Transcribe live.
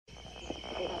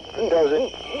does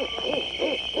it.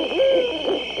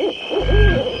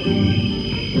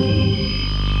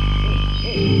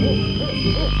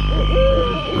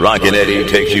 Rockin' Eddie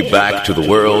takes you back to the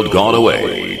world gone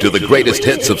away, to the greatest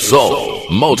hits of soul,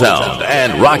 Motown,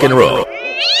 and rock and roll.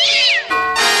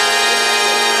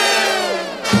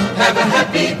 Have a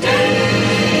happy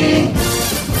day.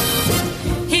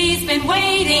 He's been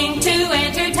waiting to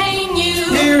entertain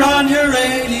you. Here on your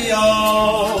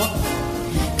radio.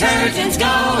 Curtains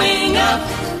going up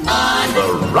on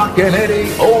The Rockin' Eddie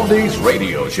Oldies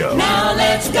Radio Show. Now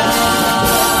let's go.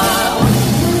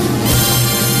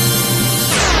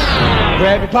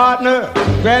 Grab your partner,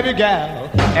 grab your gal,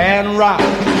 and rock.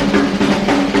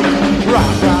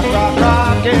 Rock, rock, rock,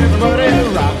 rock, everybody.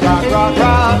 Rock, rock, rock,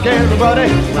 rock, everybody.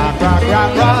 Rock, rock,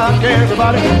 rock, rock,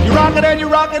 everybody. You rock it and you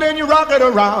rock it and you rock it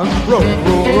around. Roll,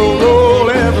 roll, roll, roll,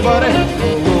 everybody.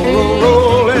 Roll, roll, roll,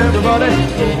 roll, everybody.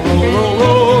 Roll, roll,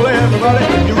 roll, everybody.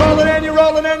 You roll it and you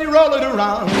roll it and you roll it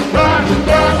around. Rock,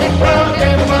 rock, rock,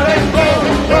 everybody. Roll,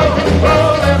 roll,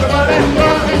 roll, everybody.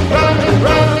 Rock, rock,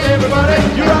 rock, everybody.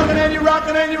 You rock it and you rock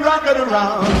it and you rock it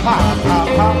around. Hop, hop,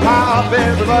 hop, hop,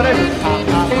 everybody. Hop,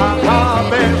 hop, hop,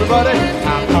 hop, everybody.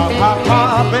 Hop, hop, hop,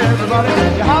 hop, everybody.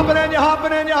 You hopping and you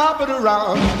hopping and you hopping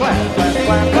around. Clap, clap,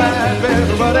 clap, clap,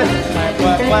 everybody. Clap,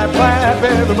 clap, clap, clap,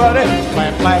 everybody.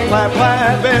 Clap, clap, clap,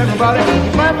 clap, everybody.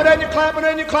 You clap it and you clap it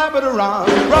and you clap it around.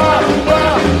 Rock,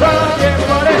 rock, rock,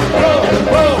 everybody. Roll,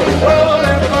 roll, roll,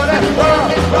 everybody.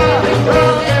 Rock, rock,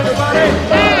 rock, everybody.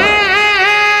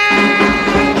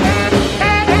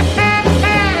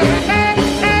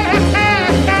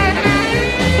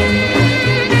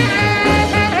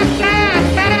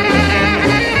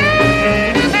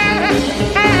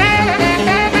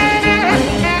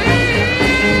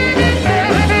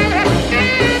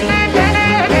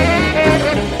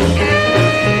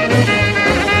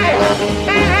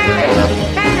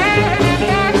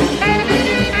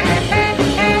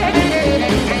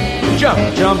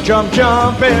 Jump, jump,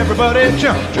 jump, everybody.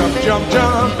 Jump, jump, jump,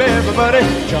 jump, everybody.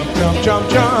 Jump, jump, jump,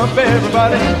 jump,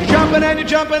 everybody. You're jumping and you're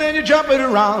jumping and you're jumping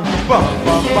around. Bump,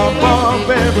 bump, bump, bump,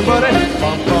 everybody.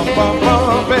 Bump, bump, bump,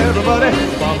 bump, everybody.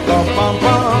 Bump, bump, bump,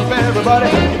 bump, everybody.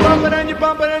 You're bumping and you're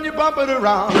bumping and you're bumping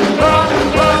around. Rock,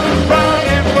 rock, rock,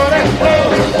 everybody.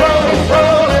 Roll, roll,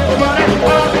 roll, everybody.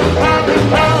 Rock, rock,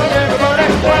 rock, everybody.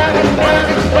 Whack, whack,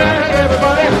 whack,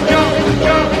 everybody. Jump,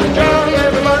 jump, jump,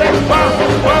 everybody. Bump,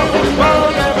 bump,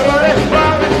 bump, everybody.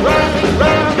 Rock, rock,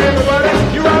 rock, everybody.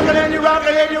 You rock it and you rock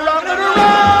it and you rock it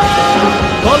around.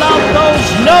 Pull out those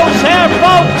nose hair,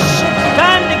 folks.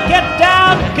 Time to get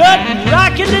down good and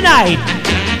rockin' tonight.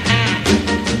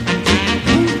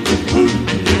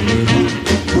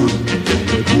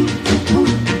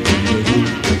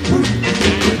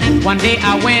 One day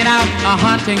I went out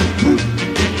a-hunting,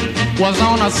 was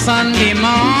on a Sunday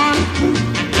morn.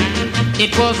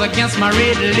 It was against my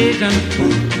religion,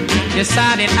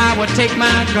 decided I would take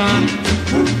my gun.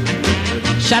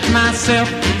 Shot myself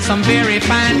some very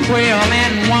fine quail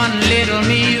and one little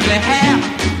measly hare.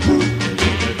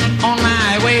 On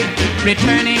my way,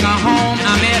 returning home,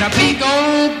 I met a big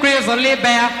old grizzly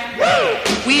bear.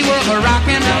 We were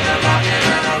rockin',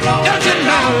 don't you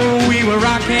know we were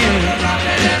rockin'?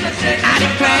 I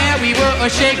declare we were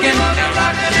shaking,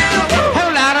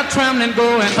 whole lot of trembling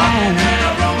going on.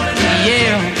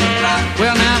 Yeah,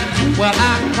 well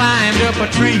I climbed up a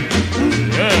tree.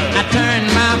 I turned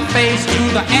my face to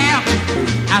the air.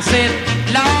 I said,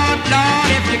 Lord, Lord,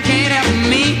 if you can't help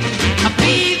me,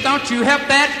 please don't you help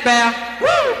that bear.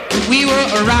 We were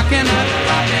rockin',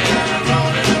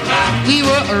 we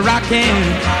were rockin'.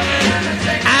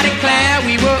 I declare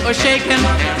we were shaking,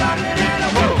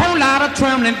 whole lot of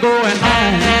trembling going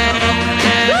on.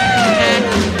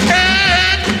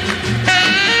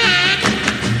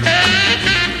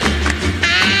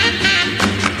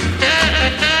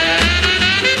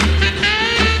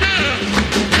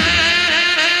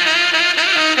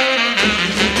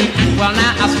 Well,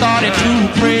 now I started to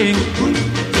pray.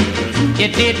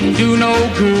 It didn't do no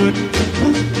good.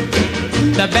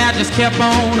 The bear just kept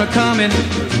on a-coming,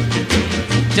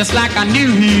 just like I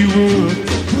knew he would.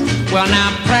 Well,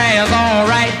 now prayer's all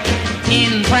right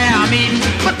in prayer meeting,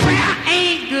 but prayer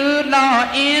ain't good, Lord,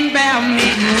 in bear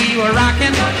meeting. We were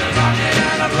rocking,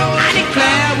 I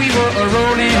declare we were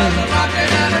rolling.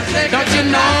 Don't you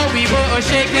know we were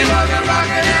shaking,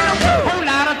 whole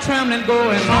lot of trembling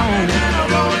going on.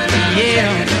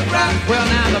 Yeah, well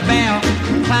now the bear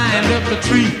climbed up the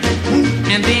tree,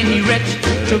 and then he reached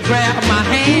to grab my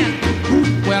hand.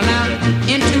 Well now,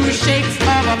 into shapes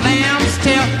of a lamb's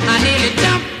tail, I nearly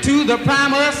jumped to the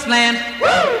promised land.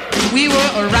 We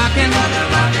were rocking,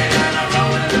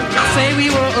 I say we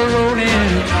were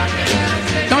rolling.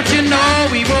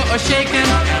 a shaking,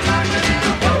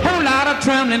 whole lot of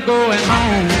trembling going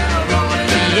on.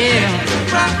 Yeah,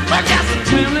 but just a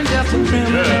trembling, and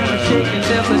a shaking,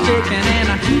 just a shaking and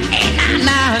a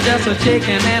just a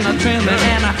shaking and a trembling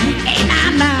and a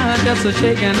just a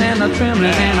shaking and a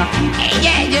trembling and a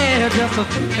yeah, just a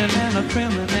shaking and a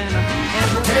trembling and a.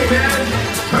 Hey man,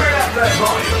 turn up that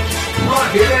volume.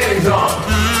 Rockin' Eddie's on.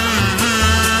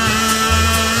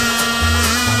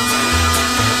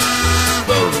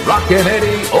 The Rockin'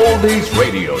 Eddie Oldies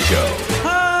Radio Show.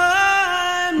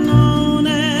 I'm known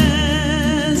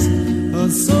as a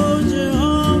soldier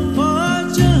of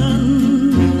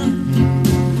fortune,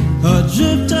 a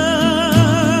drifter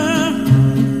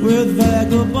with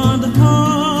vagabond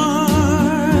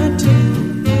heart.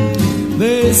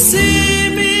 They see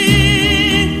me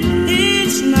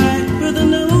each night with a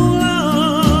new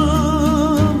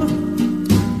love.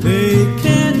 They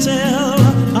can't tell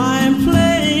I'm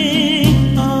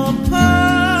playing a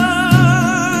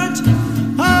part.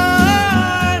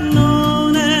 I'm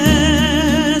known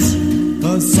as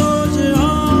a soldier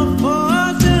of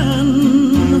fortune,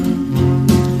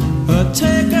 a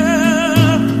taker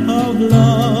of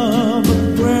love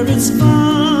where it's found.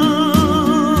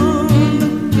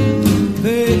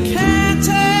 They can't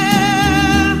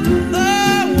tell the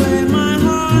way my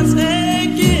heart's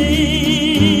aching.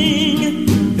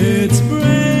 It's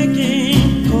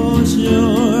breaking 'cause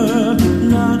you're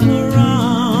not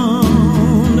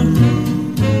around.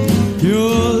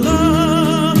 Your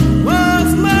love was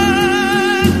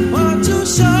mine for too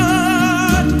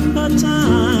short a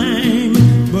time,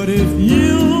 but if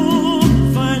you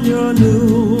find your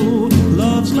new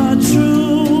love's not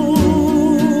true,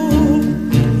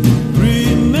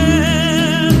 remember,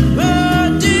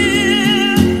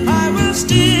 dear, I will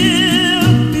still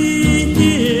be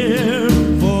here.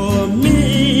 For me,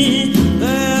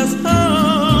 there's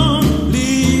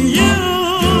only you.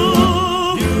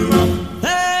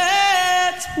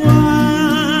 That's why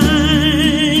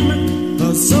I'm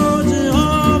a soldier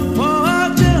of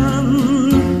fortune,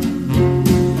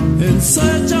 in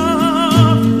search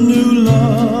of new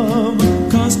love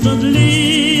constantly.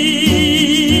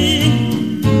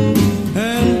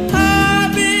 And I'll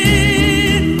be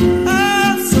a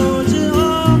soldier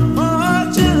of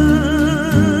fortune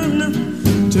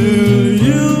till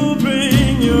you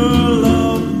bring your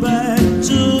love back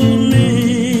to me.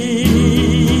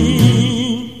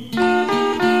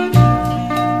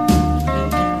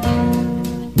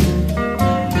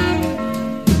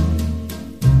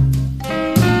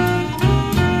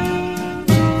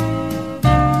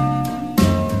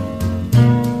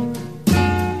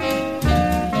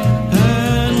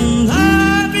 And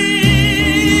I'll be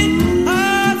a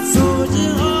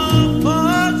soldier of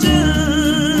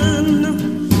fortune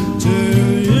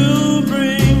till you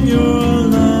bring your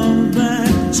love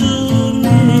back to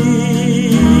me.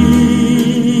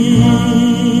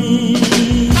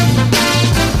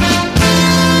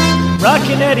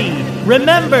 Rockin' Eddie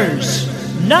remembers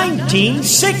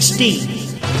 1960.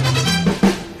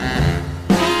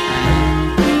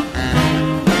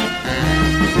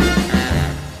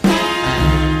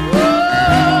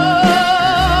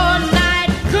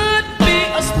 Night could be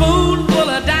a spoonful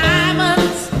of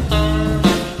diamonds.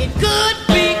 It could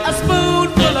be a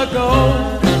spoonful of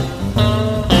gold.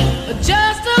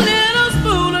 Just a little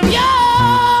spoon of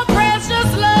your precious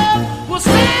love will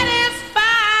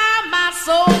satisfy my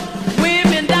soul.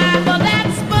 Women die for that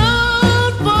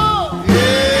spoonful.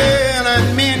 Yeah, and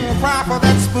men cry for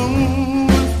that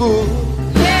spoonful.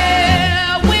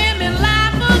 Yeah, women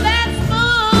lie for that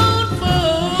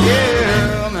spoonful.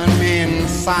 Yeah, and men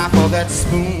sigh for that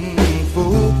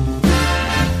spoonful.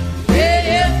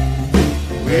 Yeah,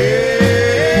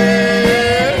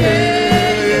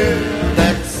 Yeah,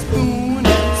 that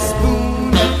spoonful.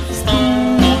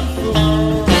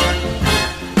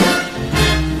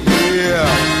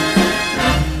 Yeah,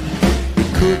 it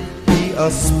could be a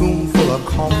spoonful of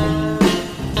coffee.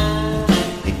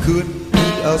 It could be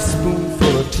a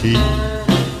spoonful of tea.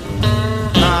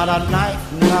 Not a knife,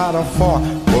 not a fork,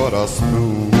 but a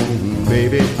spoon,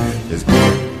 baby, is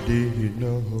good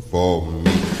enough for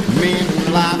me. Men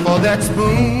lie for that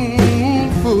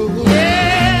spoonful.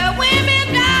 yeah, women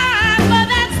die for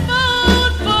that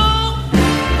spoonful.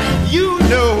 You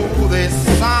know they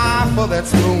sigh for that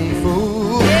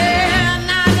spoonful. Yeah,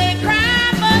 now they cry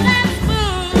for that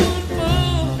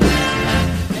spoonful.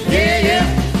 Yeah, yeah.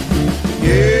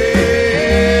 Yeah,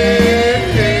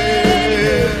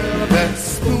 that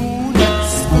spoon.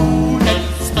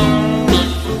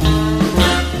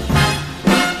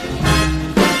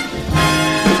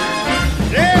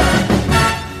 Yeah.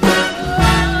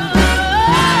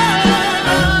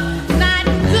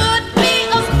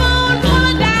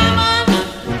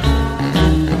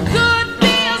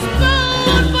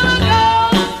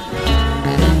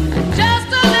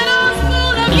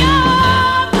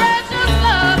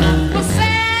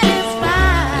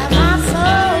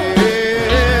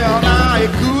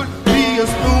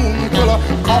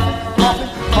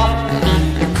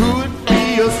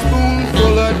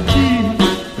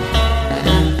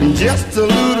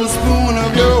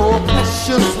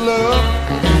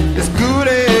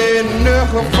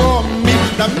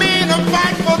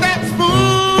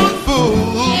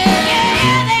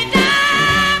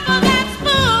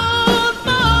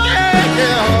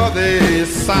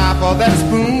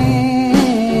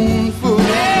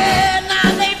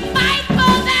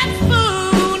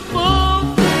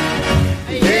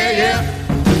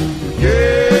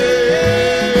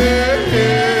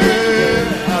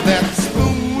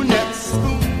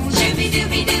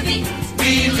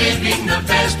 living the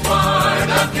best part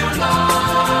of your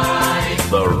life.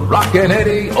 The Rockin'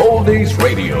 Eddie Oldies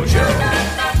Radio Show.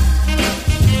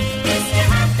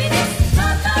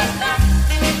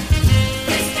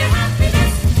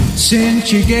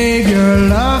 Since you gave your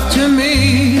love to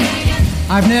me,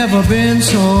 I've never been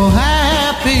so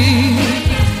happy.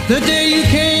 The day you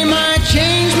came, I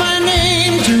changed my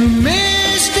name to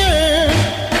Mr.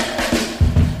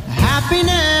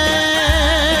 Happiness.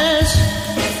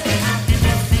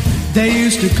 They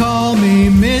used to call me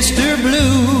Mr.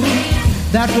 Blue.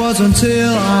 That was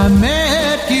until I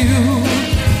met you.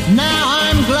 Now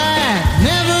I'm glad,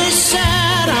 never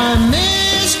sad, I'm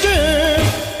Mr.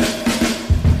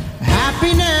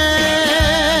 Happiness.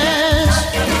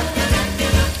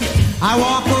 I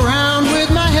walk around with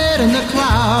my head in the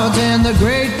clouds and the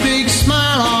great big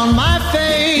smile on my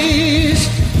face.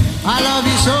 I love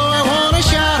you so I want to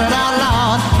shout it out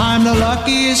loud. I'm the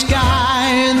luckiest guy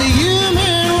in the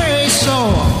human race.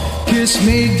 So kiss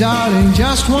me, darling,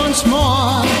 just once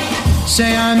more.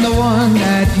 Say I'm the one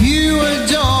that you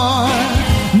adore.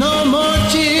 No more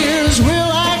tears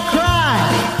will I cry,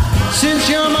 since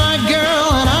you're my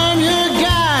girl and I'm your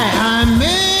guy. I'm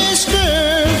Mr.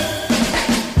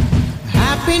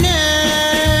 Happiness.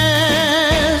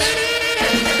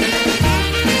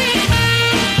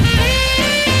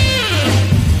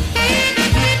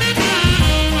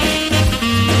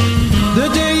 The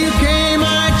day you came,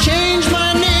 I changed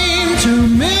my name to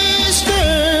Mr.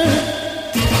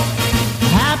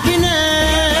 Happiness.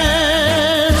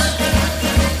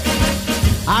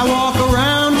 I walk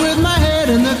around with my head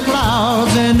in the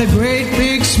clouds and a great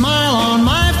big smile on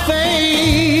my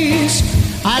face.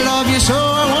 I love you so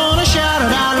I want to shout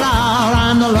it out loud.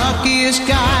 I'm the luckiest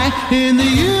guy in the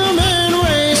human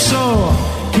race. So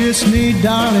kiss me,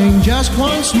 darling, just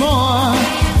once more.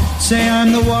 Say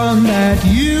I'm the one that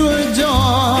you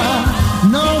adore.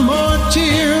 No more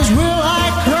tears will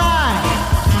I cry,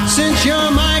 since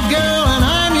you're my girl and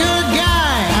I'm your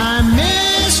guy. I'm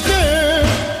Mr.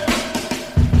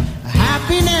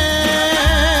 Happiness.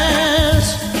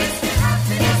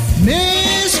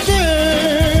 Mr.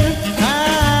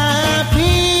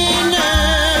 Happiness.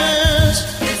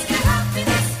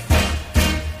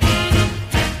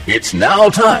 It's now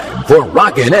time for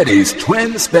Rockin' Eddie's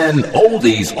Twin Spin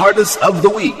Oldies Artists of the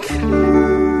Week.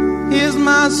 Here's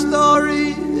my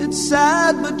story, it's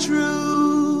sad but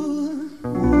true.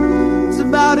 It's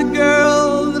about a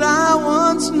girl that I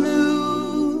once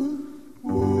knew.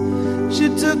 She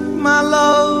took my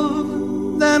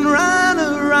love, then ran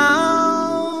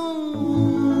around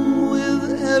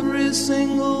with every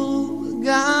single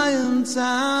guy in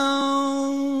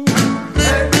town.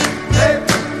 Hey, hey,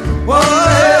 whoa.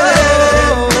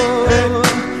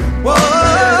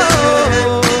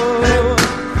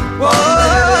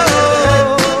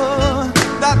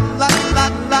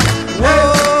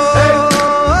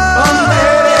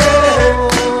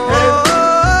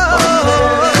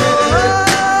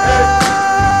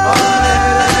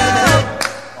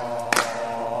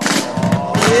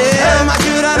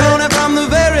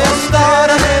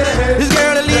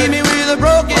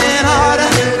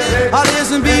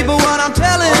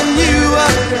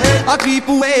 I keep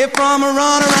away from a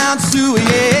runaround Sue,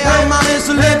 yeah. My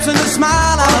little lips and a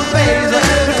smile on her face,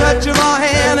 the touch of her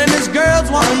hand and this girl's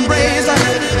one embrace.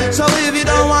 So if you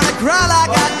don't wanna cry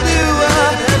like I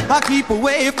do, I keep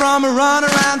away from a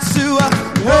runaround Sue.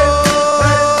 Whoa.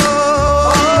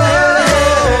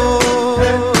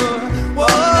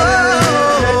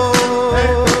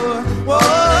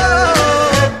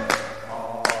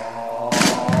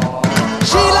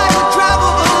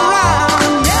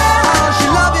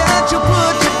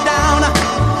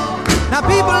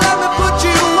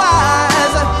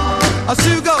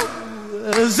 Sue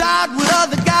goes out with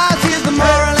other guys. Here's the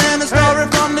moral and the story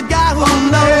from the guy who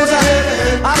knows.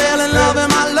 I fell in love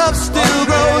and my love still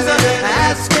grows.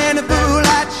 Ask any fool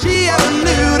that she ever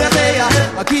knew to say,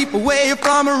 I keep away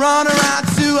from a runaround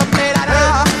Sue. I play that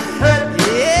out.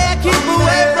 Yeah, keep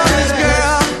away from this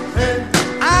girl.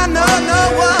 I know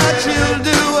what she'll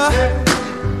do.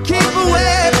 Keep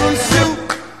away from Sue.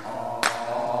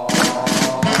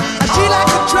 She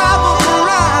likes to travel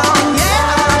around.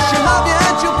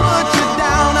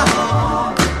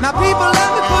 People, let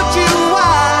me put you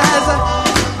wise.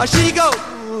 She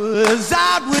goes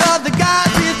out with other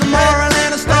guys. Here's the moral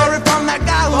and a story from that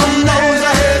guy who knows.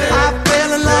 I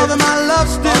fell in love and my love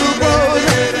still grows.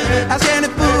 Ask any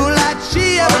fool that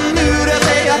she ever knew to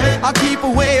say, I'll keep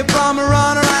away from a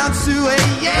runaround Sue.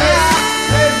 Yeah,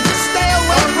 stay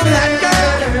away from that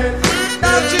girl.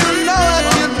 Don't you know what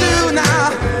you do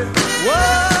now?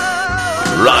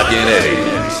 Whoa. Rockin'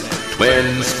 Eddie's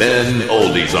Twin Spin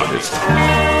Oldies Artist.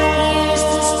 Here's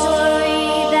the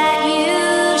story that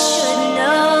you should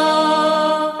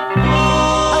know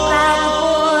about the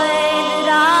boy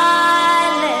that I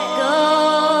let go.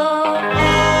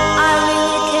 I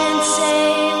really can't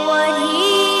say what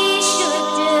he should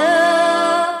do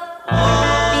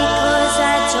because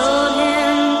I told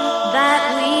him that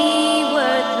we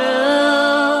were through.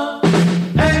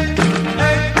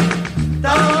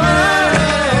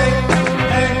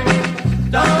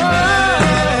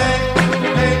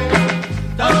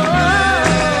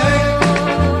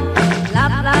 Blah,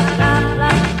 blah, blah,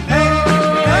 blah.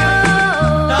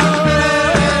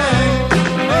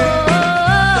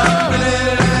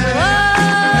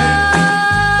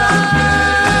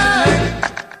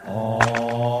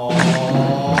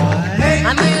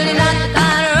 I'm really not the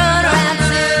kind of run around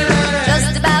Sue,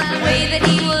 just about the way that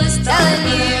he was telling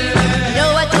you. You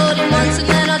know I told him once and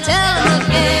then I'll tell him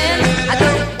again. I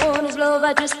don't want his love,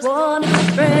 I just want his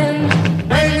friend.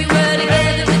 When we were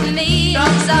together with me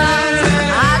in songs,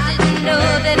 I didn't know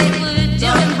that it would do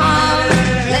him harm.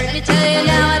 Let me tell you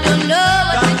now, I don't know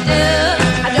what to do.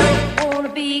 I don't want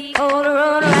to be called a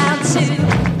run around Sue.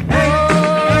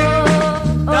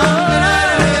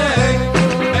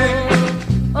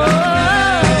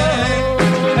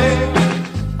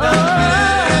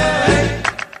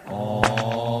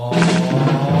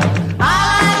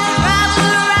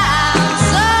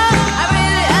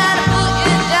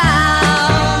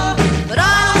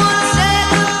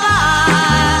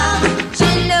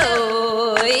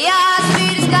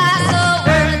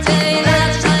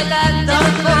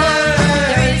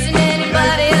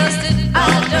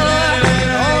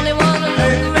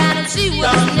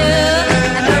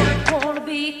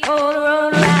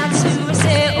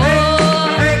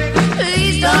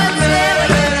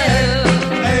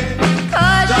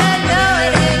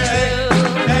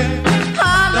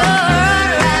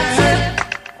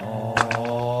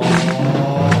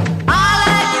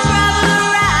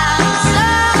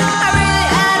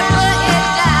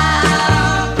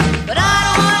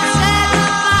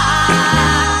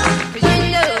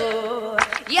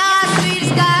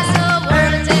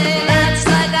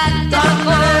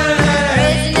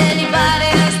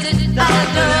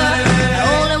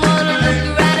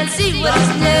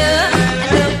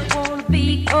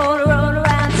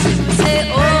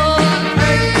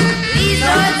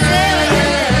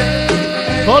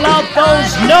 Pull out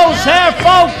those nose hair,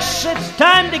 folks. It's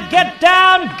time to get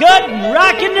down good and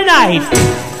rockin' tonight.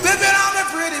 Whip it on me,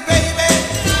 pretty baby.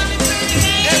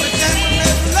 Everything we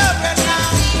make love right now.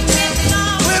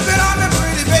 Whip it on me,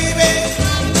 pretty baby.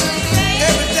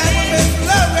 Everything we make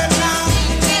love right now.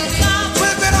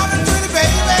 Whip it on me, pretty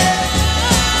baby.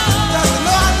 'Cause you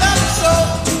know I love you so.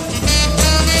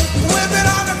 Whip it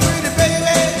on me, pretty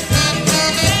baby.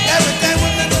 Everything we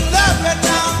make love right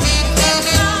now.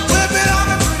 Whip it on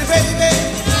me, pretty baby.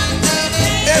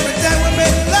 Everything we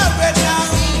make love right now.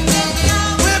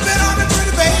 Whip it on me,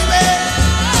 pretty baby.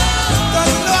 'Cause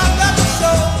you know I love you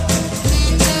so.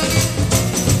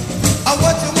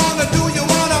 What you wanna do, you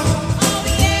wanna.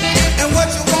 And what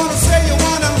you wanna say, you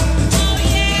wanna.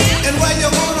 And where you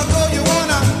wanna go, you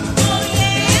wanna.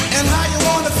 And how you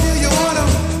wanna feel, you wanna.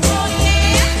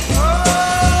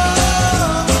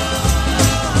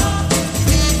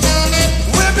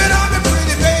 Whip it on me,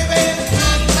 pretty baby.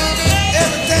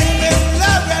 Everything make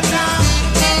love right now.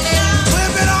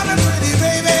 Whip it on me, pretty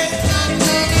baby.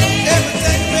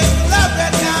 Everything make love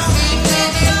right now.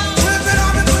 Whip it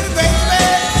on me, pretty baby.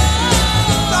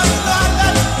 'Cause you know I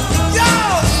love you. Yo,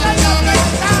 say your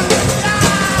face down.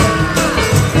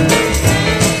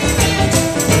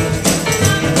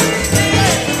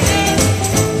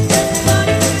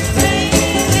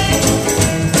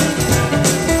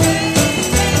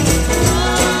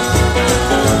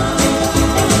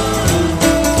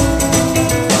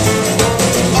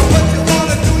 What you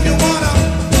wanna do, you wanna.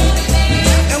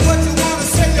 And what you wanna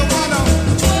say, you wanna.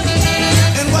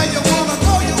 And where you wanna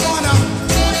go, you wanna.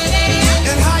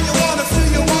 And how you wanna feel,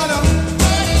 you wanna.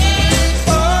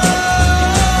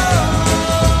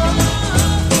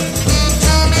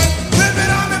 Whip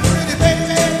it on me, pretty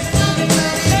baby.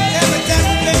 Everything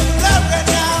we make love right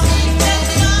now.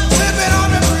 Whip it on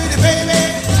me, pretty baby.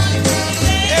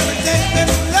 Everything we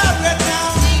make love right now.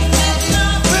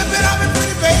 Whip it on me,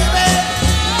 pretty baby.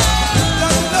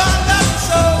 'Cause you know I love you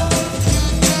so.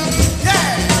 Yeah.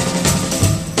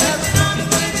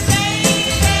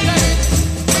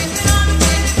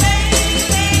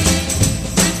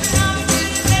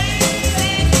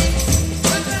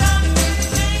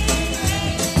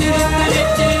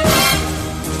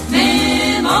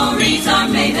 Memories are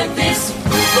made of this.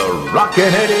 The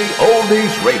Rockin' Eddie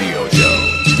Oldies Radio Show.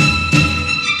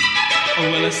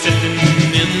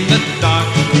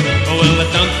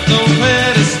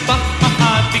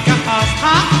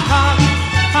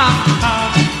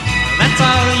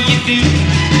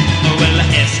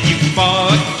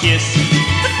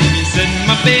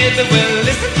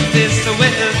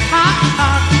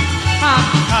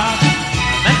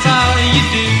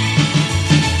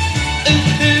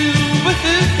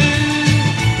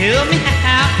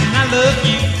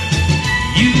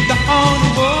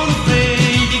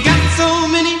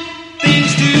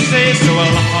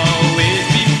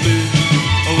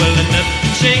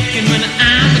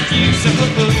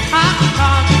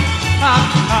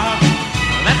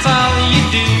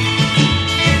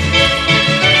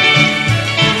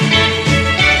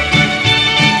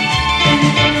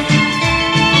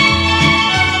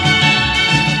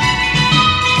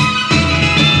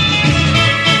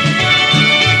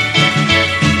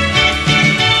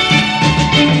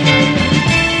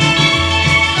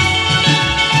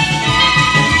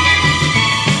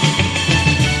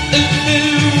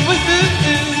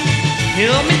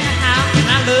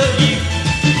 love you.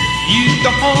 You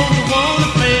don't wanna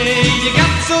play. You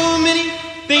got so many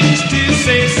things to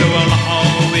say, so I'll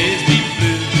always be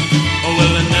blue. Oh,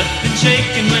 well, nothing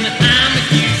shaking when I'm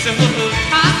with you. So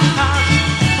hop, hop,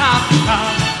 hop,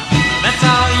 hop. That's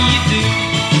all you do.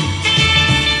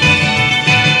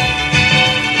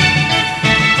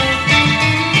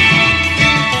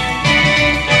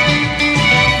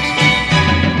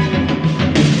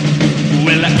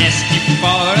 Well, I asked you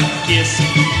for a kiss.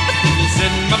 You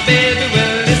said, my baby,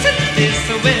 well, listen to this.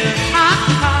 Well, hop,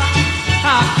 hop,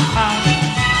 hop, hop.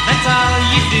 That's all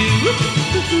you do.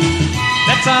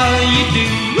 That's all you do.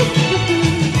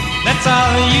 That's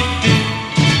all you do.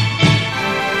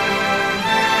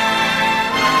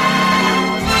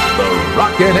 The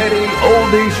Rockin' Eddie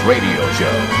Oldies Radio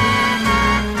Show.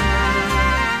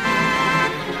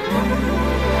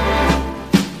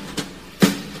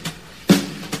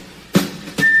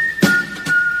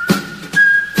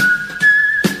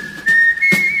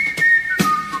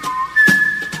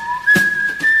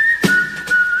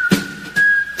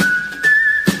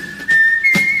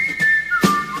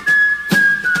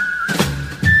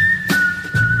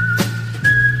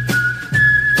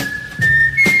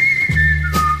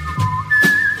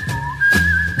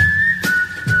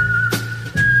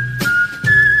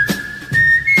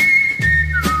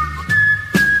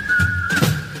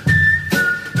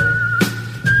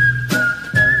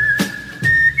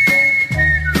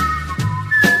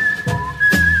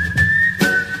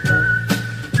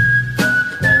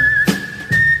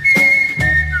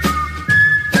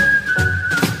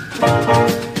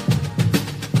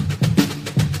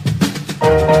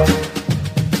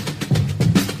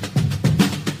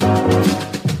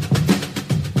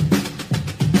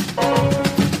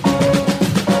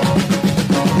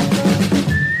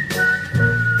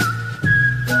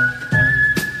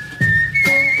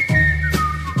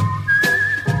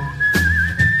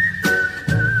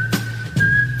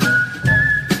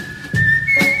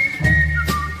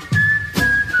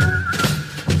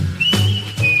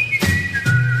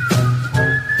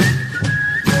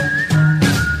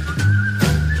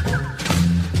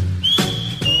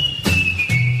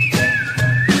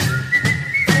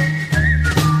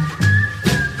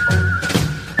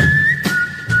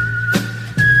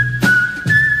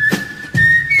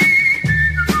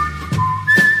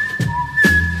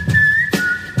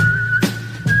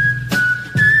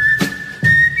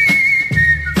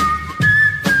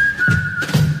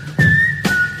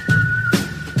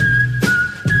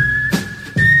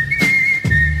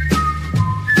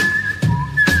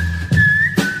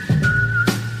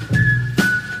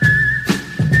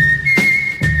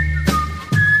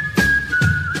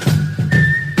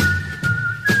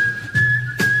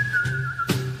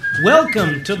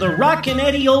 Welcome to the Rockin'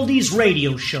 Eddie Oldies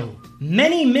Radio Show.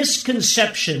 Many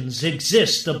misconceptions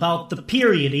exist about the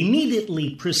period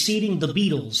immediately preceding the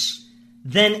Beatles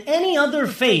than any other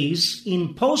phase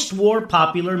in post-war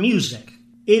popular music.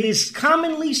 It is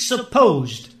commonly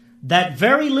supposed that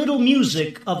very little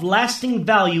music of lasting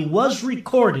value was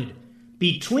recorded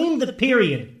between the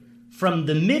period from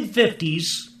the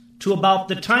mid-50s to about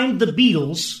the time the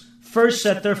Beatles first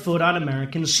set their foot on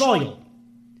American soil.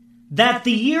 That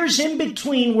the years in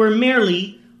between were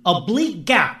merely a bleak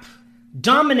gap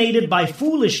dominated by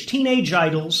foolish teenage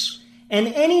idols and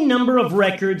any number of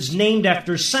records named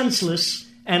after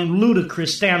senseless and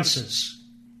ludicrous dances.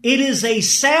 It is a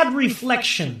sad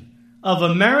reflection of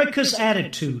America's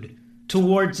attitude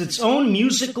towards its own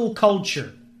musical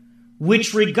culture,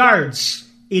 which regards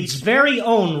its very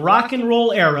own rock and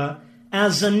roll era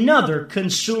as another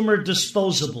consumer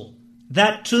disposable.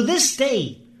 That to this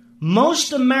day,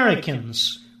 most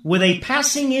Americans with a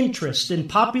passing interest in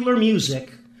popular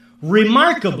music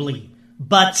remarkably,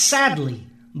 but sadly,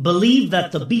 believe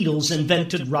that the Beatles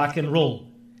invented rock and roll,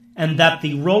 and that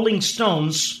the Rolling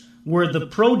Stones were the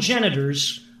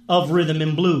progenitors of rhythm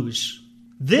and blues.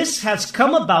 This has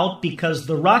come about because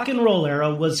the rock and roll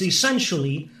era was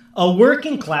essentially a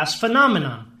working class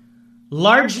phenomenon,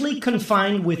 largely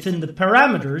confined within the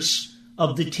parameters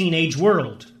of the teenage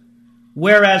world.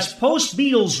 Whereas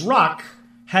post-Beatles rock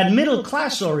had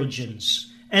middle-class origins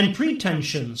and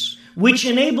pretensions, which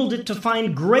enabled it to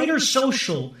find greater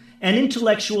social and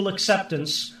intellectual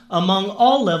acceptance among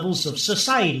all levels of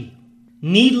society.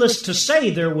 Needless to say,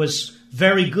 there was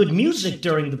very good music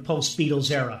during the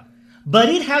post-Beatles era, but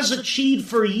it has achieved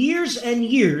for years and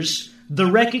years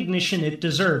the recognition it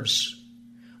deserves.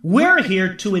 We're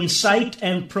here to incite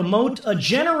and promote a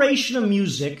generation of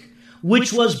music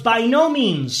which was by no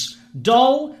means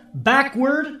dull,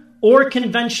 backward, or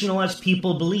conventional as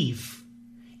people believe.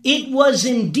 It was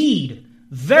indeed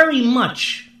very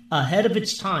much ahead of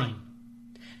its time.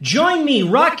 Join me,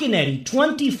 Rockin' Eddie,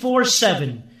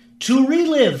 24/7 to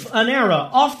relive an era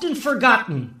often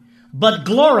forgotten but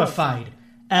glorified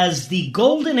as the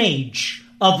golden age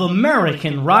of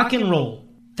American rock and roll.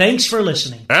 Thanks for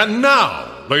listening. And now,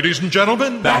 ladies and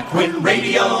gentlemen, back when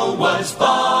radio was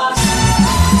boss.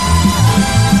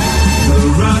 The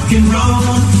Rock and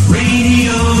Roll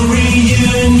Radio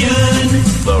Reunion.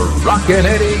 The Rockin'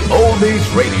 Eddie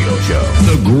Oldies Radio Show.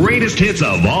 The greatest hits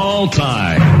of all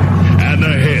time. And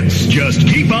the hits just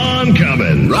keep on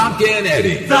coming. Rockin'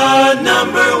 Eddie. The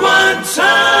number one sound.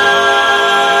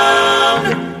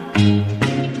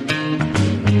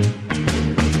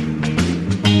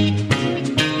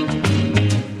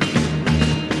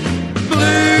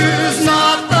 Blues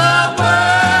not the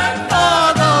word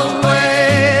for the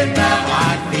way that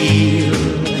I feel.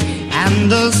 And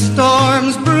the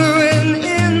storms brewing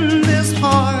in this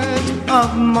heart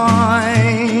of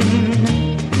mine.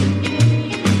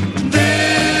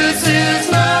 This is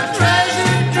a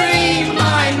treasured dream,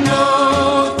 I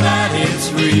know that it's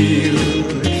real.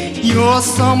 You're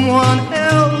someone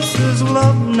else's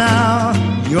love now,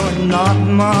 you're not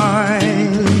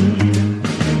mine.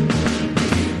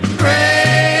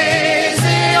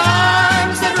 Crazy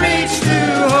arms that reach to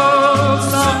hold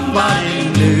somebody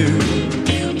new,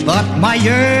 but my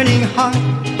yearning heart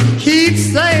keeps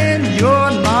saying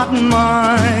you're not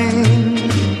mine.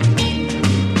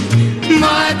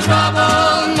 My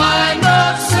trouble, my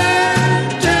love,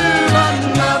 soon to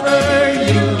another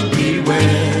you'll be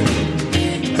wed,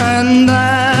 and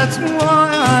that's why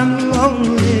I'm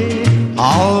lonely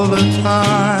all the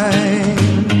time.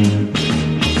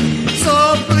 So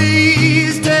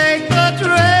please take the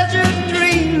treasured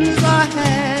dreams I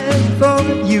had for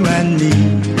you and me,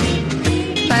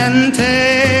 and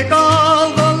take all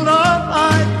the love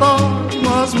I thought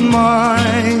was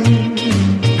mine.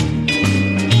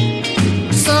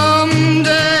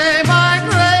 Someday my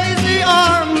crazy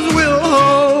arms will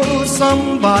hold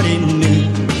somebody new,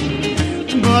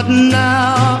 but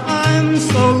now I'm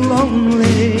so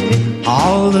lonely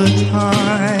all the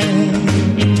time.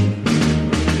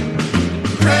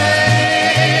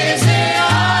 Crazy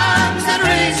arms that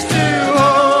reach to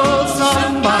hold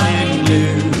somebody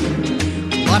new,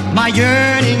 but my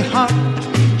yearning heart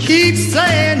keeps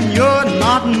saying you're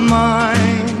not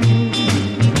mine.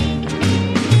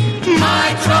 My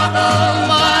trouble,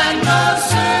 my love,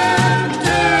 soon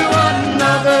to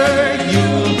another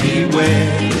you'll be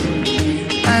wed,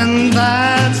 and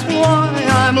that's why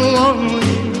I'm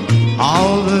lonely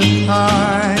all the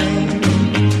time.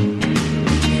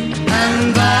 And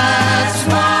that's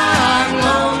why I'm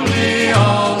lonely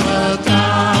all the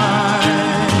time.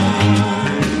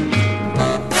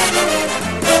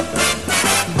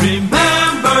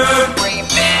 Remember,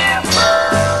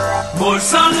 more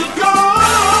solid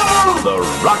gold. The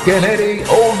Rockin' Eddie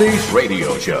Oldies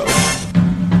Radio Show.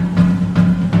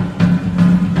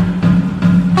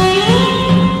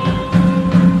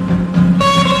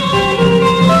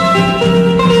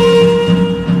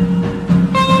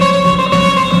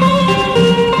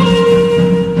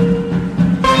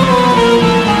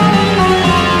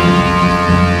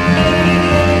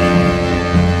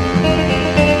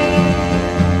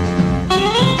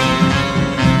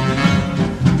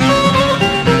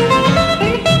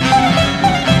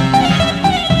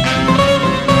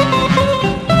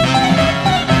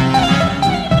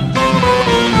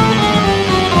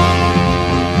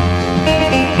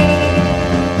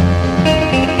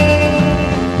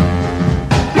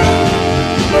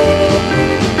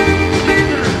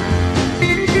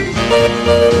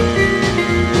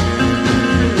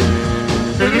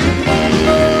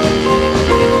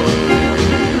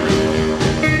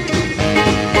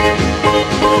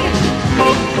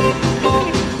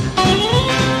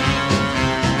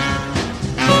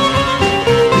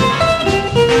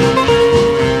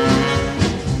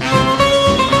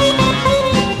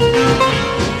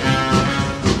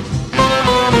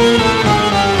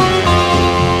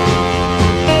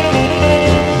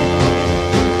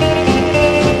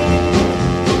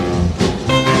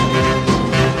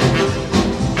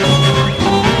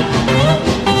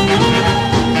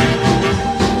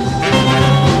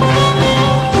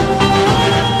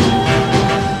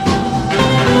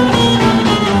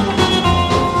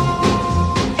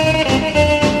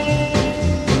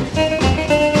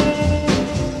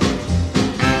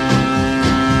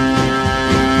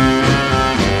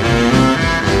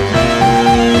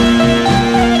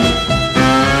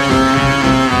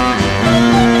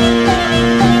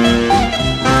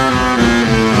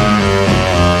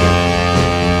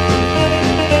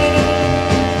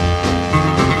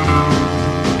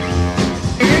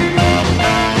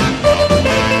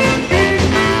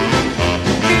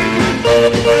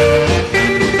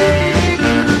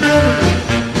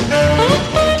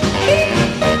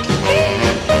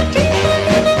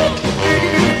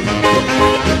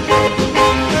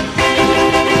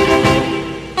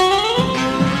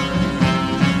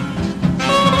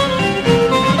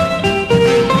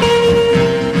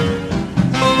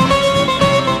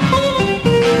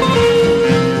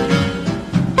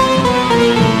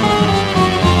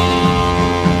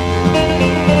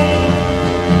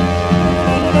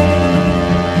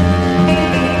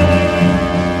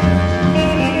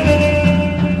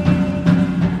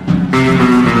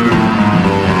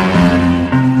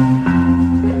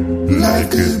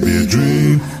 Life could be a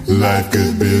dream. Life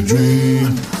could be a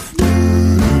dream.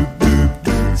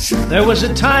 There was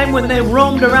a time when they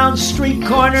roamed around street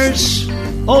corners,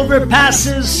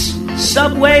 overpasses,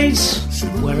 subways,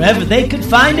 wherever they could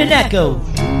find an echo.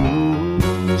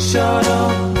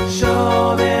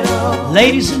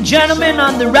 Ladies and gentlemen,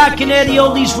 on the Rockin' Eddie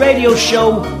Oldies radio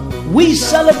show, we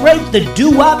celebrate the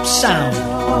doo-wop sound.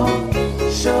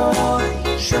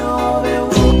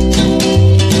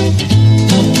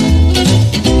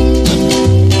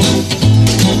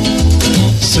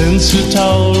 Since you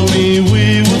told me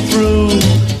we were through,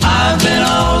 I've been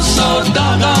all so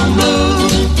doggone blue.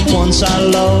 Once our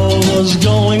love was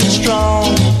going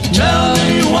strong, tell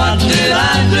me what did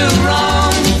I do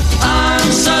wrong?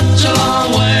 I'm such a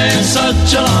long way,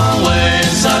 such a long way,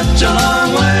 such a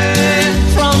long way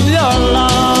from your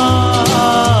love.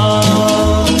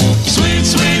 Sweet,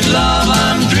 sweet love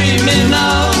I'm dreaming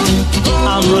of.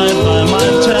 I'm right by my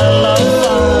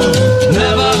telephone.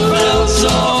 Never felt so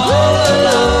all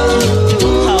alone.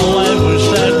 How I wish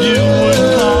that you would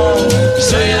call.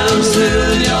 Say I'm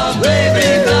still your baby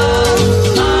doll.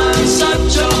 I'm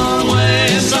such a long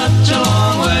way, such a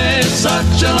long way,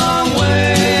 such a long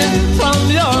way from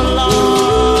your love.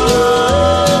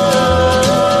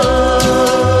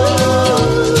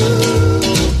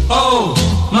 Oh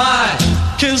my,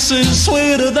 kisses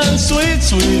sweeter than sweet,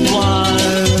 sweet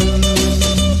wine.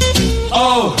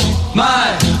 Oh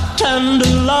my, tender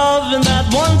loving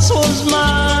that once was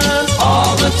mine.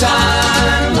 All the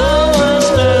time, I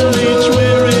spend each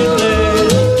weary day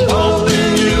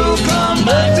hoping you'll come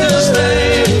back to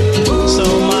stay. So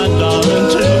my darling,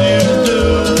 till you do,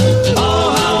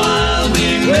 oh how I'll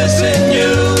be missing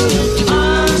you.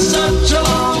 I'm such a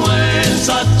long way,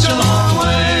 such a long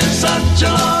way, such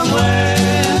a long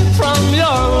way from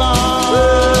your love.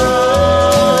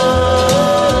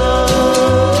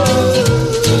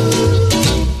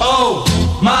 Oh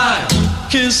my,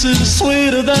 kisses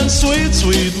sweeter than sweet,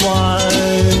 sweet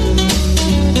wine.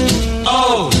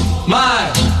 Oh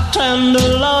my, tender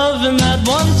loving that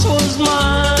once was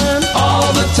mine.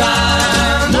 All the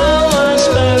time, now I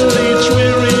spend each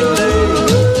weary day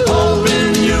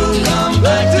hoping you'll come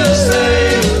back to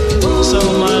stay. So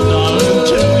my darling,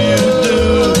 till you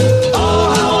do,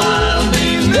 oh how I'll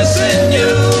be missing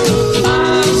you.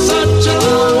 I'm such a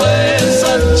long way,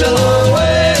 such a long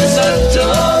way, such a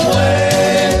long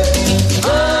way.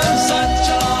 I'm such a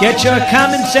long Get your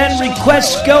comments and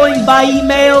requests going by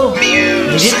email. We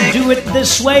didn't do it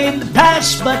this way in the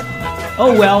past, but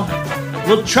oh well.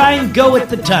 We'll try and go with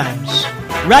the times.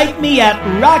 Write me at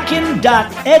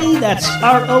rockin.eddy, that's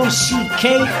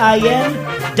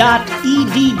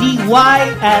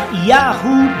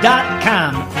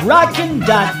rockin.eddy@yahoo.com.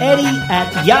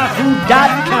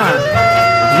 Rockin.eddy@yahoo.com.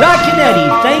 Rockin' Eddie,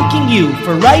 thanking you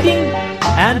for writing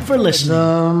and for listening.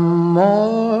 The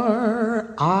more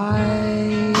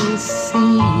I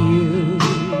see you,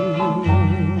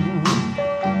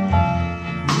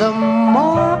 the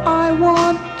more I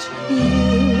want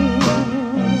you.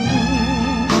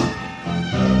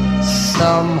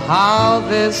 Somehow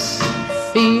this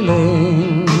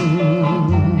feeling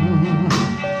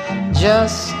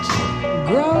just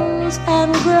grows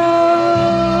and grows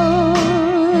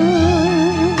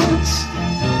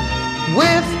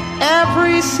with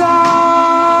every sigh.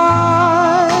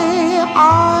 I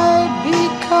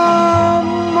become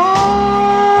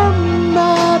more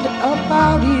mad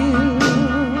about you,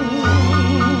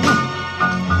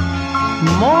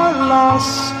 more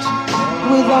lost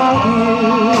without you,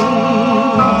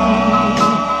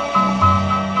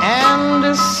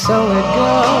 and so it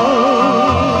goes.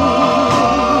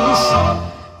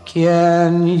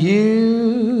 Can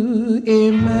you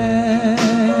imagine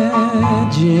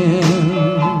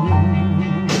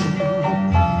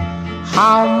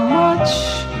how much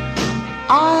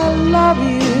I love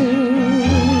you?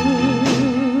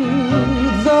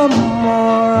 The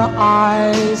more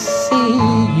I see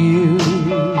you,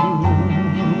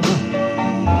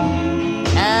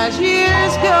 as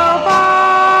years go by,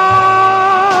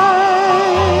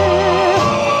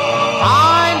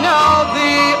 I know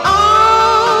the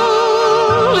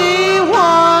only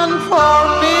one for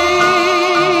me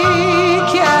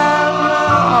can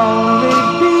only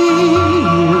be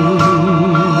you.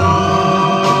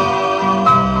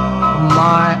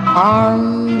 My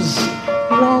arms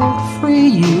won't free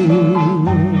you,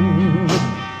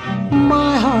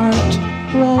 my heart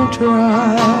won't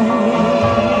try.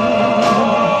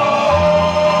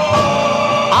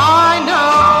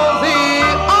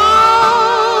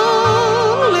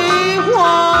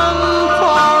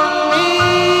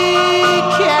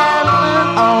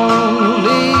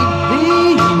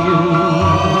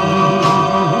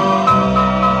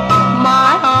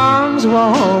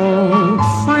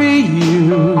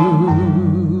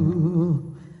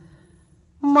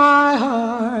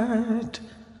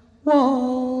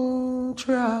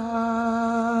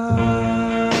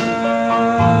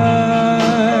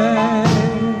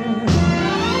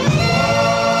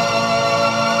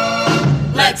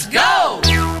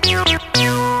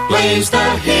 always the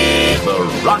hit.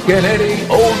 The Rockin' Eddie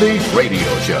Oldies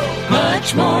Radio Show.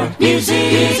 Much more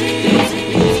music.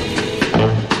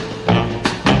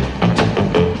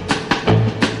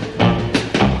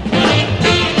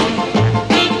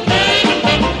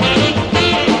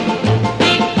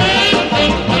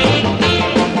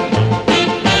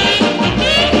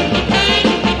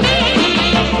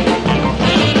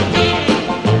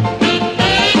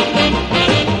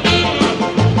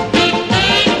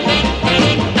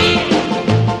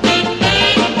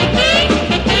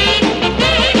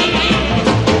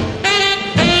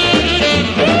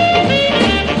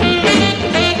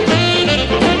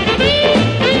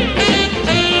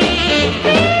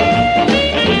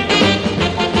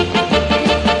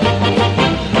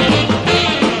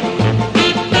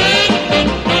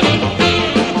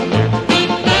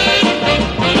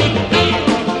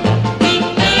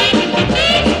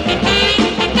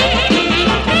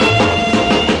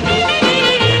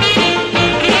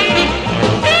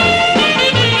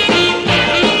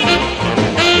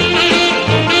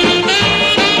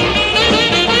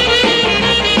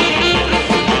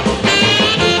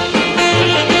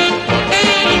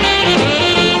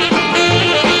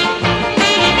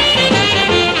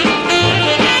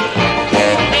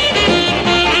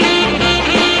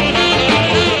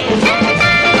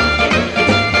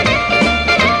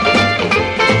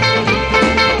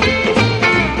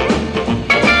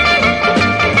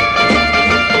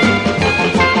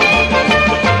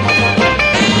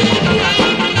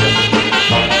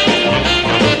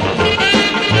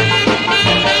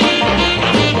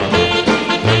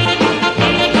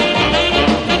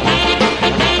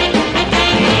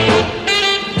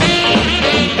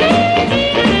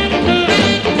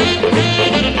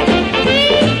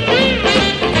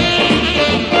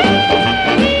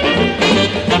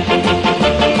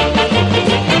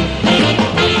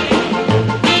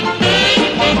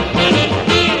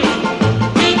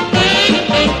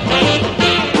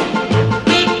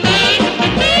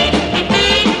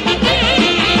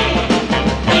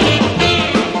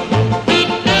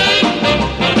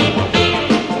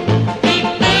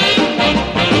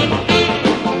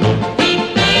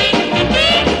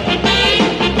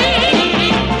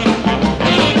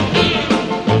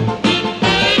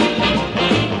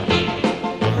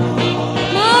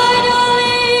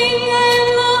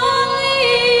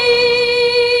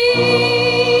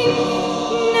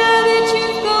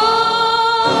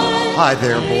 Hi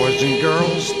there, boys and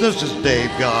girls. This is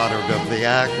Dave Goddard of the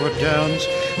Aquatones,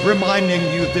 reminding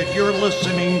you that you're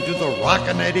listening to the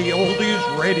Rockin' Eddie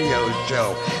Oldies Radio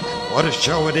Show. What a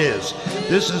show it is.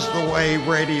 This is the way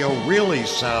radio really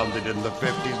sounded in the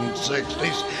 50s and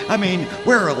 60s. I mean,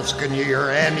 where else can you hear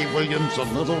Andy Williams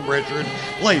and Little Richard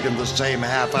played in the same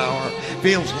half hour?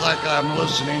 Feels like I'm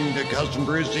listening to Cousin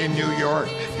Brucey in New York,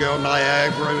 Joe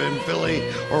Niagara in Philly,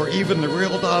 or even the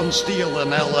real Don Steele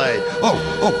in L.A. Oh,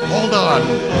 hold on.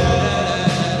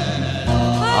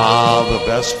 The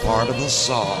best part of the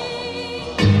song.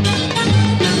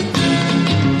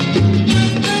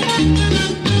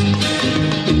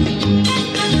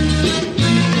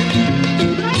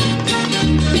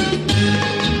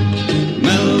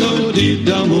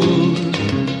 D'amour,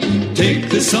 take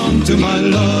this song to my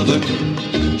lover.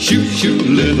 Shoot, shoot,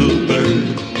 little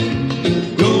bird,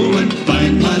 go and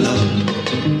find my love.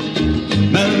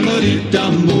 Melody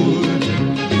d'amour,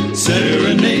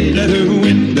 serenade at her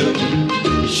window.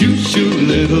 Shoot, shoot,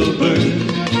 little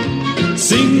bird,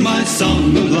 sing my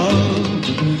song of love.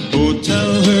 Oh,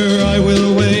 tell her I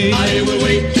will wait. I will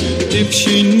wait. If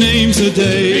she names a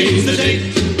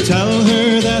date, tell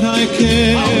her that I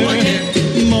care. Oh, I care.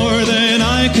 More than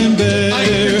I can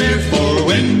bear, for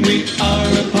when we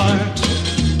are apart,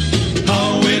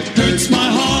 how it hurts my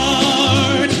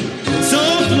heart. So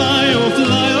fly, oh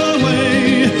fly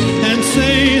away, and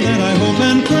say that I hope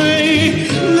and pray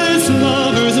this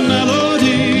lover's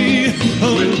melody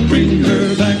will bring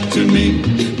her back to me.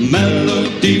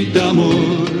 Melody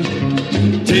d'amour,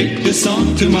 take this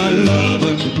song to my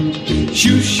lover.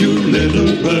 Shoo, shoo,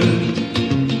 little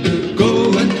bird,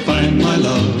 go and find my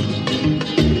love.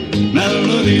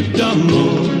 Melody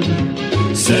d'amour,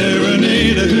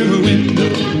 serenade at her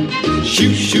window.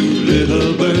 Shoo, shoo,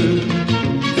 little bird,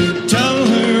 tell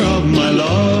her of my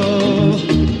love.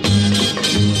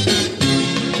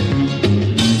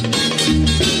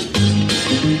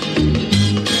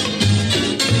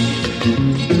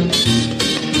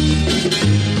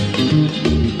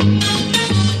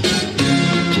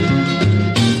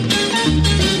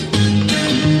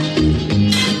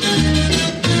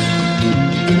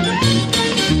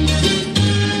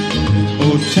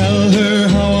 Tell her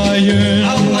how I yearn,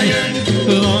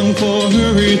 long for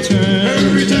her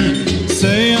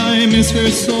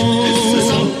a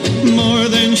soul more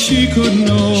than she could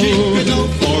know.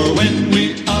 For when we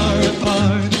are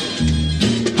apart,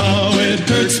 how it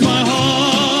hurts my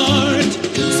heart.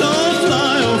 So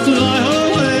fly, oh fly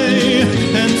away,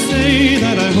 and say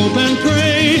that I hope and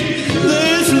pray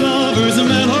this lover's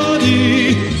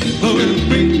melody will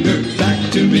bring her back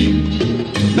to me.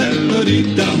 Melody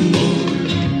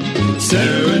d'amore,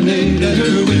 serenade at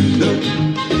her window.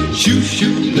 Shoo,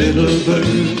 shoo, little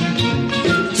bird,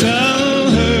 tell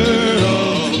her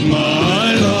of my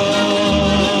love.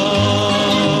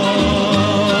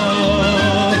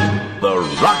 The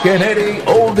Rockin' Eddie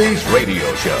Oldies Radio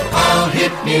Show. All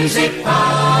hit music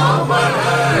power.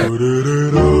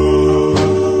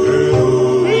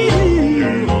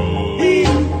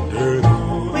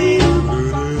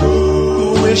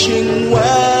 Wishing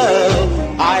well,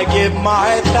 I give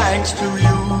my thanks to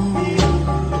you.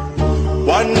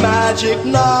 One magic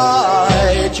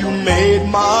night you made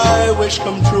my wish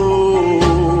come true.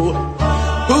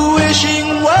 Wishing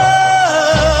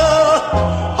well,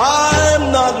 I'm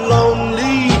not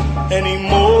lonely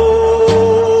anymore.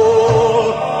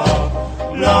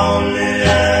 Lonely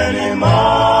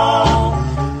anymore.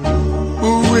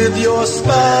 With your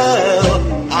spell,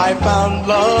 I found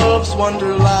love's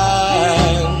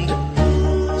wonderland.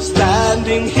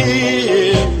 Standing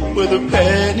here with a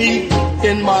penny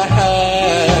in my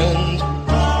hand,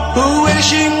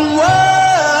 wishing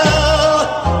well,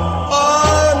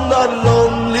 I'm not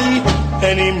lonely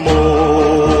anymore.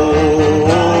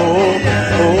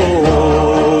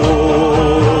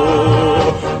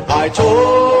 I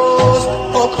tossed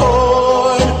a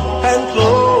coin and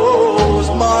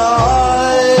closed my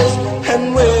eyes and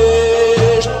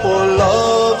wished for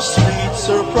love's sweet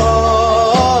surprise.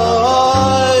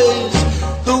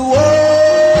 The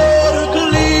water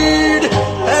cleared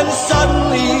and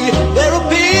suddenly there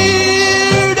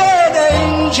appeared an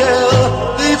angel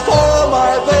before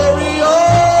my very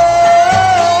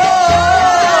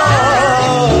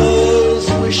eyes.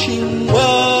 Wishing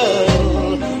well,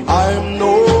 I'm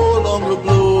no longer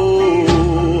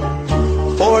blue,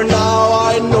 for now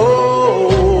I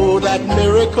know that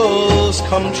miracles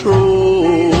come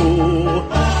true.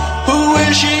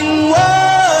 Wishing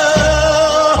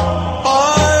well,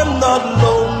 I'm not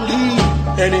lonely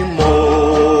anymore.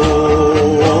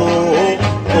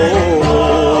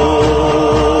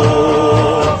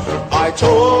 I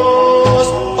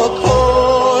tossed a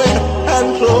coin and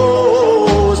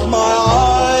closed my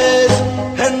eyes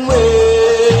and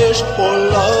wished for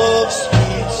love's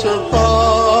sweet surprise.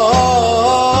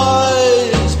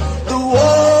 The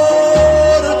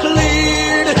water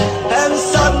cleared and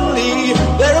suddenly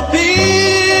there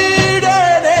appeared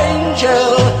an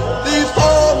angel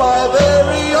before my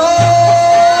very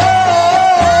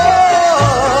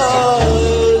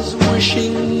eyes.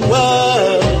 Wishing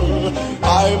well,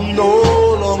 I'm no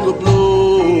longer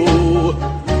blue,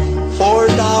 for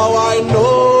now I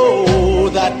know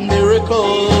that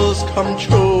miracles come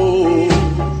true.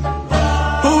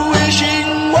 Wishing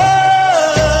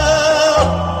well,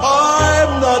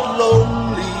 I'm not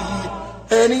lonely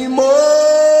anymore.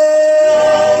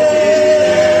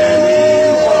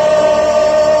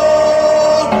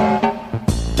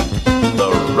 The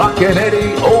Rockin'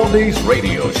 Eddie Oldies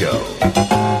Radio Show.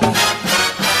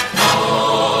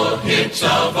 All hits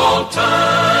of all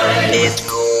time. It's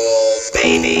cool,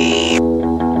 baby.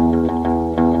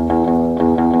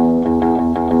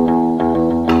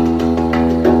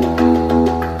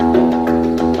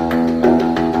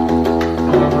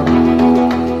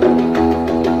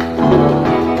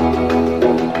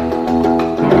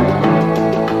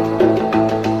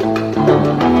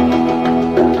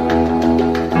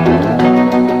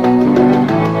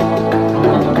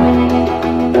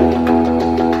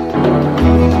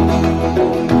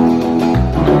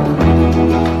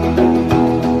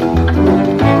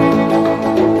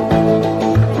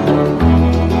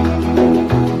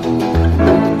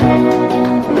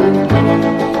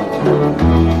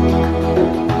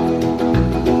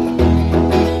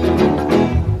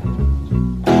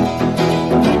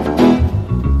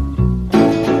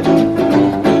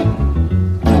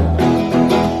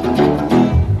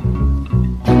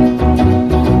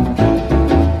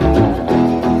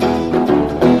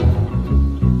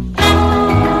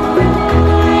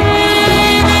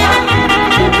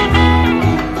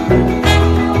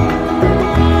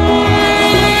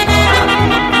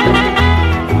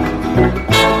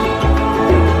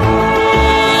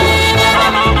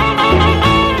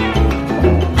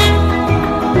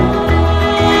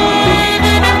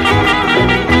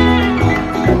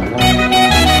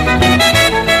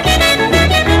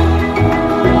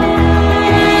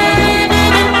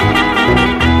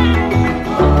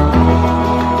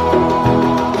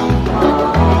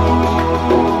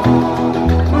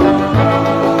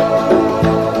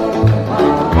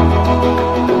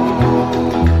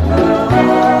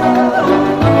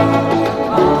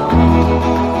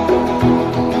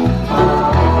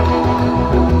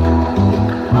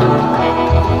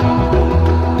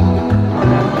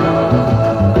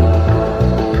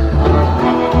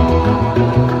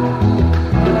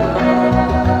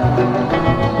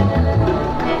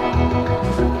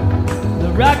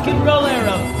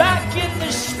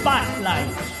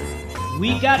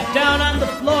 got down on the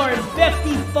floor in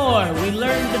 54. We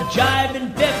learned the jive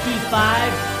in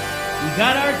 55. We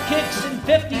got our kicks in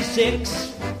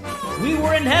 56. We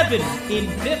were in heaven in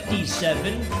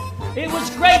 57. It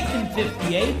was great in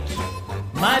 58.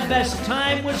 My best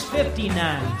time was 59.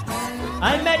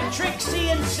 I met Trixie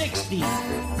in 60.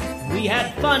 We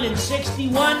had fun in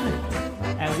 61.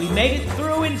 And we made it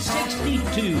through in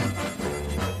 62.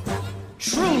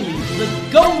 Truly the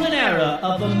golden era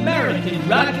of American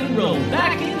rock and roll,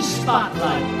 back in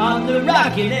spotlight on the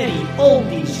Rockin' Eddie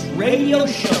Oldies Radio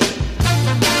Show.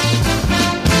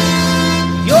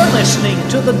 You're listening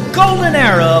to the golden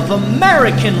era of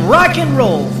American rock and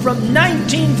roll from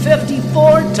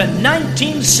 1954 to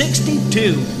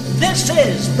 1962. This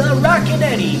is the Rockin'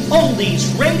 Eddie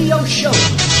Oldies Radio Show.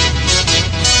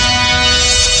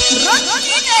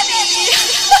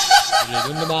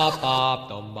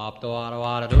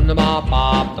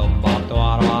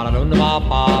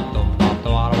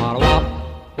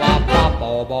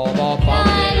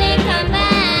 Darling, come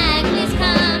back, please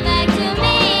come back to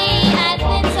me. I've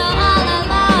been so all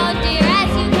alone, dear,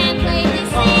 as you can plainly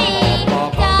see.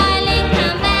 Darling,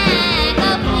 come back,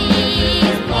 oh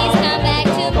please, please come back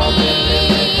to me.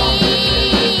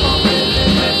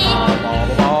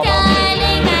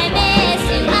 Darling, I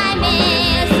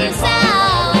miss you so.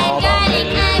 And darling,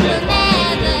 I will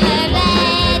never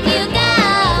let you go.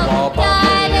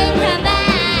 Darling, come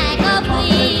back, oh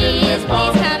please,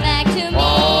 please come back to me.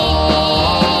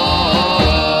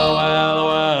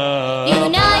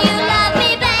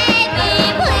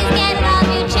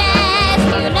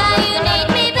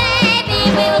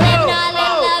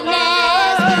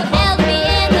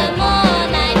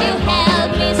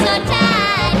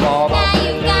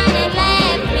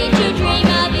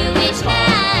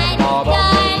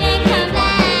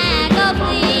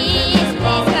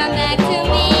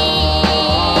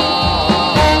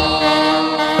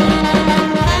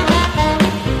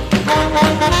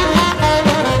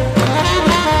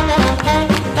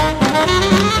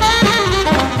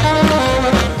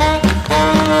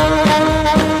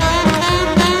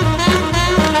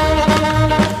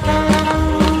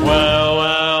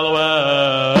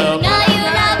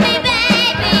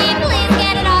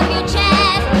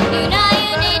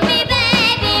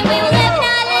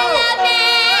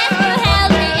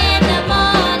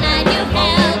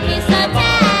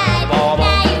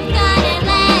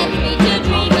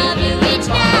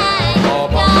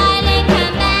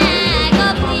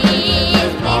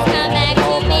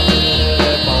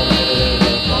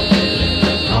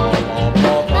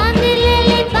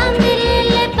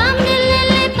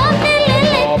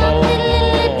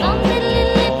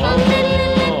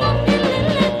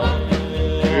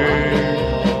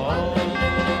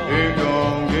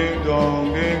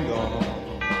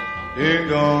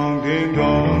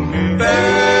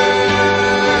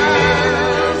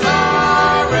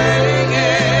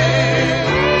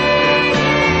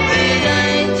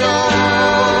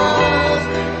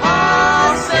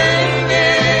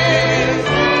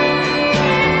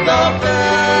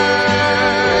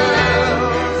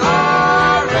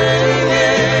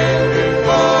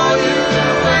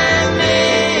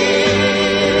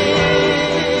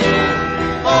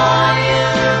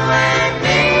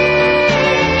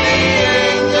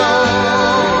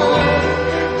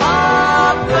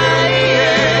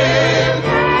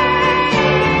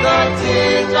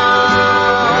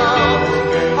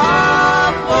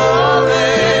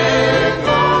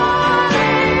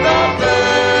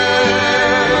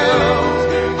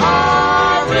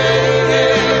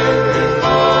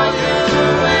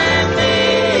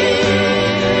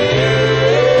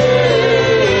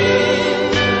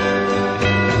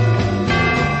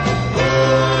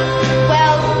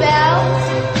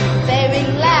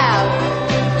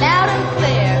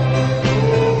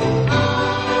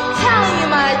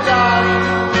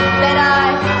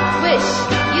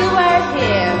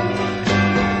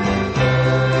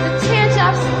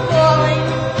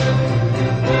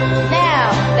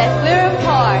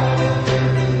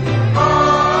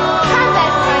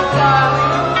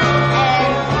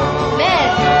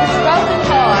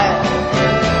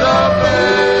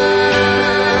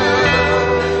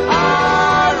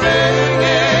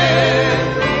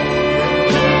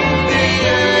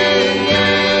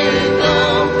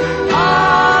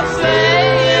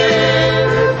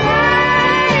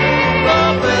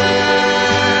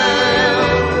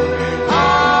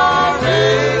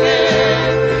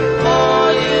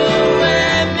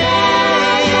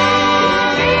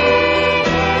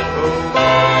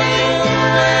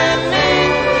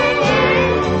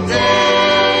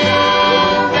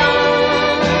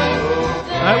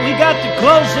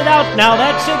 close it out now.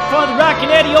 That's it for the Rockin'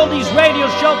 Eddie Oldies radio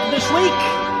show for this week.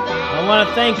 I want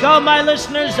to thank all my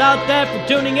listeners out there for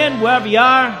tuning in wherever you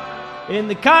are. In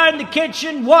the car, in the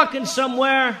kitchen, walking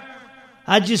somewhere.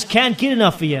 I just can't get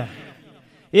enough of you.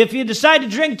 If you decide to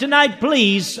drink tonight,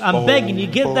 please, I'm begging you,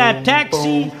 get that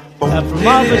taxi from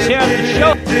all of us here at the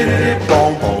show.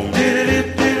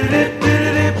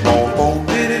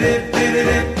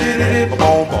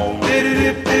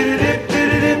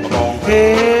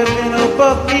 Heaven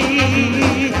above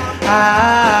me,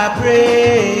 I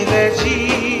pray that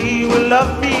she will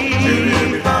love me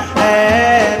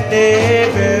and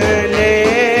never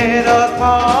let us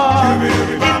part. It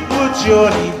would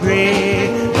surely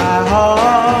break my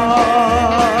heart.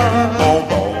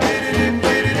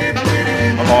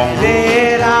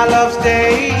 Let our love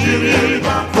stay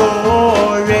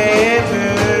forever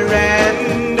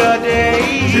and a day.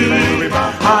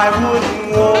 I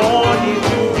wouldn't want it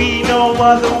to be no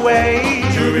other way.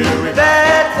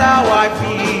 That's how I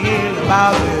feel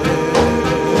about it.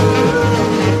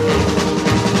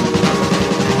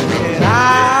 And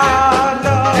our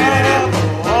love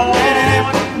on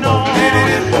and on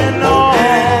and on.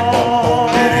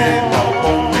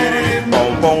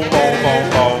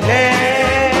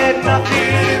 Let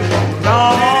nothing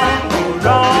wrong go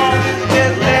wrong.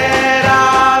 Just let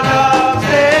our love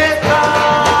stay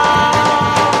strong.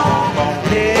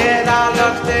 Let our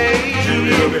love stay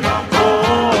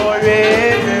forever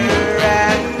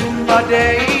and a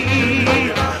day.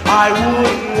 I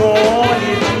wouldn't want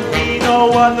it to be no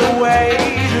other way.